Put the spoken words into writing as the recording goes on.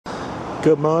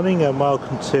Good morning and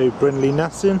welcome to Brindley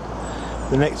Nissan.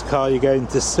 The next car you're going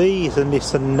to see is a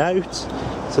Nissan Note.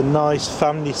 It's a nice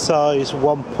family size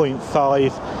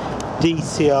 1.5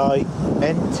 DCI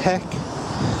N-Tech.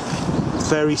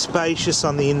 Very spacious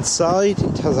on the inside.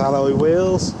 It has alloy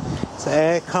wheels, it's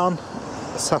aircon,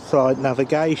 satellite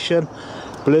navigation,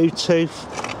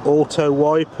 Bluetooth, auto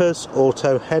wipers,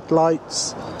 auto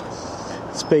headlights,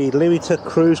 speed limiter,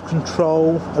 cruise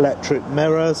control, electric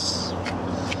mirrors.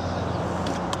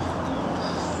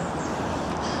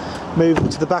 Moving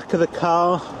to the back of the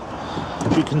car,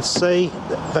 as you can see,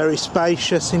 very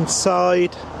spacious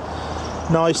inside.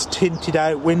 Nice tinted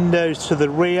out windows to the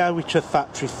rear, which are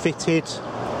factory fitted.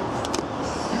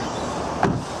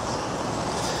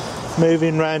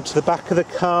 Moving round to the back of the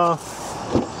car,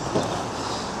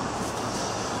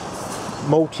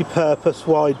 multi-purpose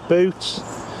wide boot,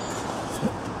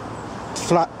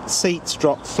 flat seats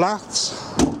drop flat.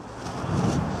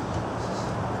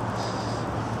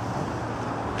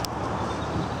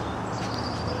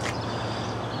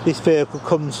 This vehicle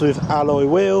comes with alloy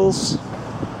wheels.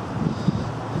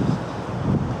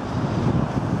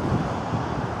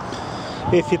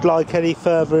 If you'd like any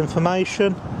further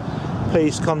information,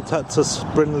 please contact us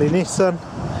Brindley Nissan,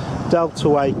 Delta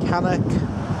Way Cannock,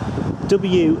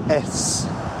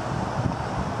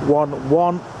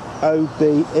 VO61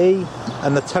 XLB.avi,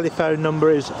 and the telephone number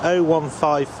is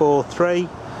 01543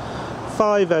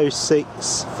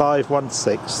 506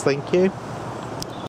 516. Thank you.